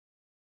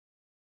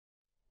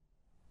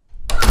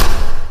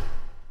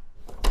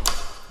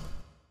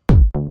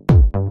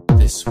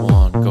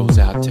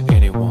out to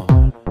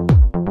anyone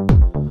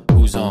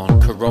who's on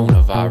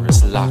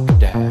coronavirus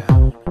lockdown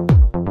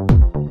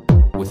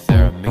with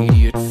their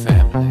immediate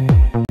family.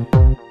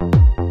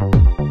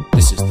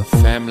 This is the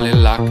family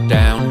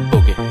lockdown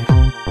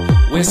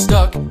boogie. We're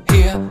stuck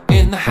here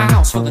in the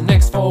house for the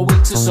next 4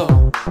 weeks or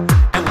so,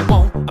 and we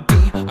won't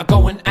be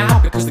going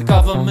out because the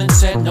government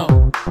said no.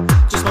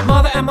 Just my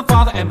mother and my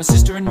father and my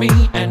sister and me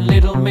and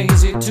little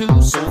Maisie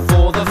too. So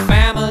for the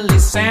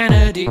family's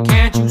sanity,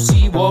 can't you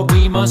see what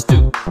we must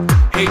do?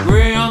 Hey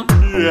Graham,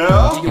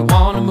 yeah? Do you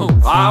wanna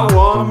move? I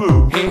wanna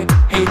move.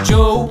 Hey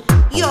Joe,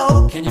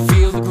 yo, can you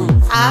feel the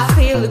groove? I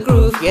feel the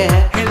groove,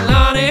 yeah. Hey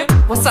Lonnie,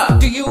 what's up?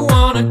 Do you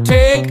wanna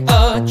take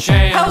a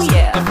chance? Oh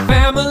yeah. The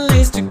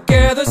family's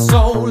together,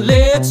 so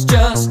let's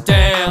just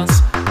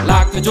dance.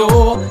 Lock the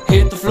door,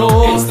 hit the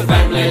floor. It's the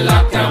family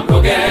lockdown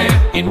boogie.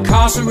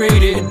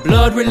 Incarcerated,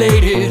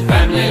 blood-related,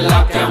 family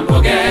lockdown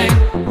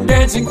boogie.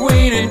 Dancing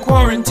queen in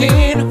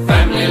quarantine,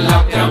 family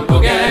lockdown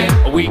boogie.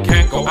 We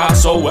can't go out,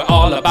 so we're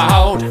all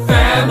about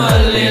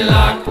family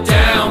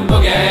lockdown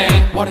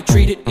boogie. What a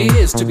treat it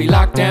is to be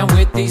locked down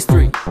with these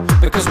three,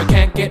 because we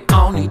can't get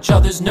on each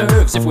other's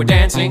nerves if we're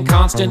dancing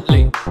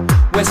constantly.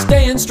 We're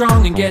staying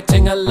strong and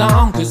getting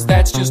along, cause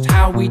that's just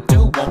how we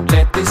do. Won't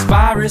let this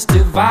virus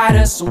divide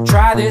us, so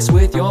try this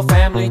with your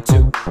family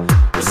too.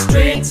 The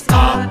streets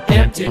are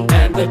empty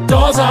and the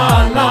doors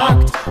are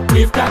locked.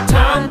 We've got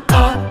time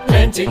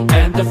plenty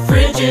and the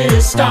fridge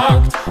is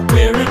stocked.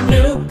 We're a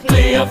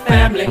nuclear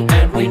family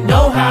and we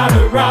know how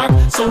to rock.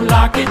 So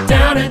lock it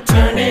down and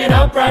turn it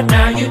up right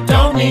now, you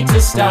don't need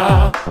to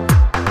stop.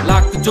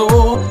 Lock the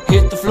door,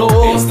 hit the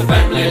floor. It's the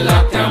family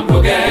lockdown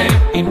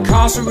boogie.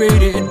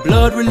 Incarcerated,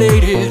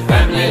 blood-related,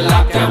 family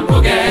lockdown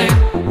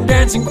boogie.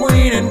 Dancing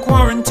queen in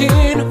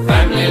quarantine,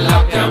 family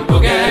lockdown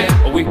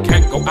boogie. We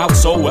can't go out,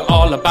 so we're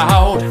all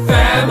about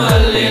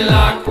family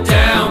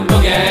lockdown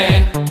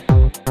boogie.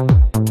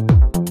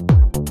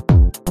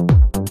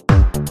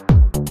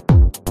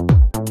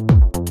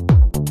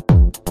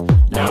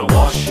 Now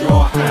wash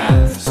your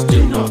hands,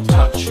 do not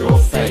touch your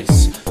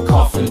face.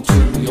 Cough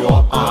into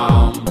your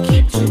arm,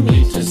 keep 2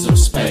 meters of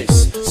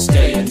space.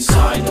 Stay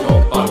inside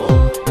your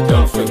bubble,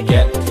 don't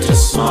forget to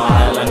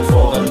smile. And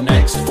for the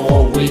next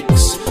 4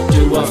 weeks,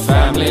 do a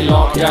family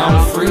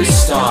lockdown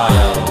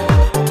freestyle.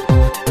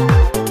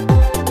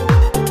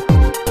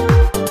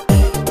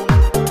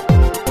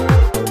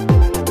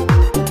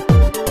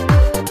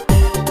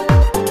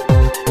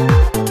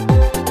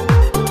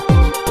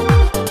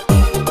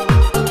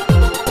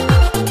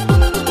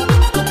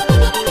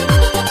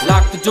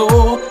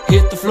 Door,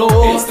 hit the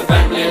floor. It's the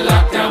family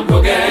lockdown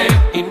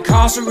boogie.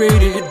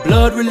 Incarcerated,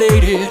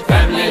 blood-related,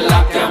 family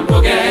lockdown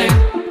boogie.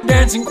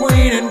 Dancing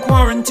queen in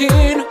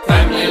quarantine,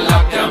 family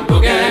lockdown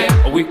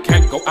boogie. We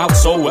can't go out,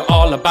 so we're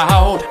all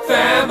about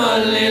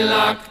family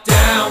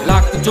lockdown.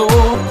 Lock the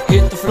door,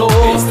 hit the floor.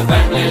 It's the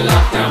family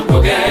lockdown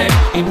boogie.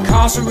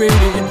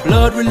 Incarcerated,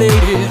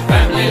 blood-related,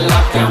 family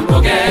lockdown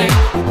boogie.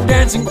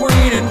 Dancing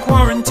queen in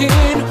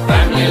quarantine,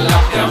 family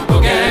lockdown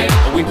boogie.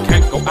 We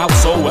can't go out,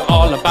 so we're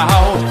all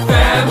about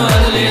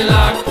family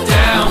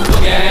lockdown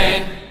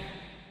boogie.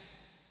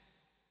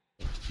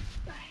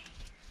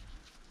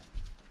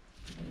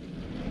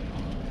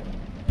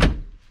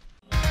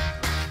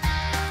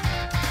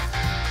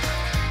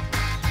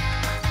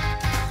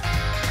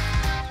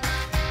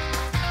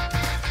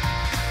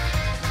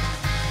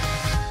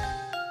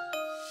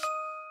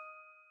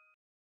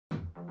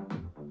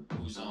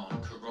 Who's on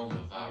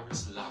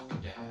coronavirus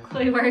lockdown?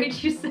 Chloe, why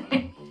did you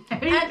say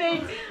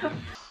anything?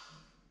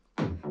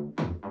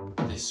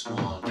 This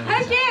one.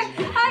 I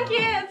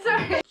can't,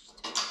 sorry.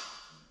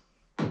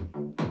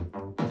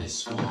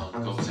 This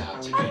one goes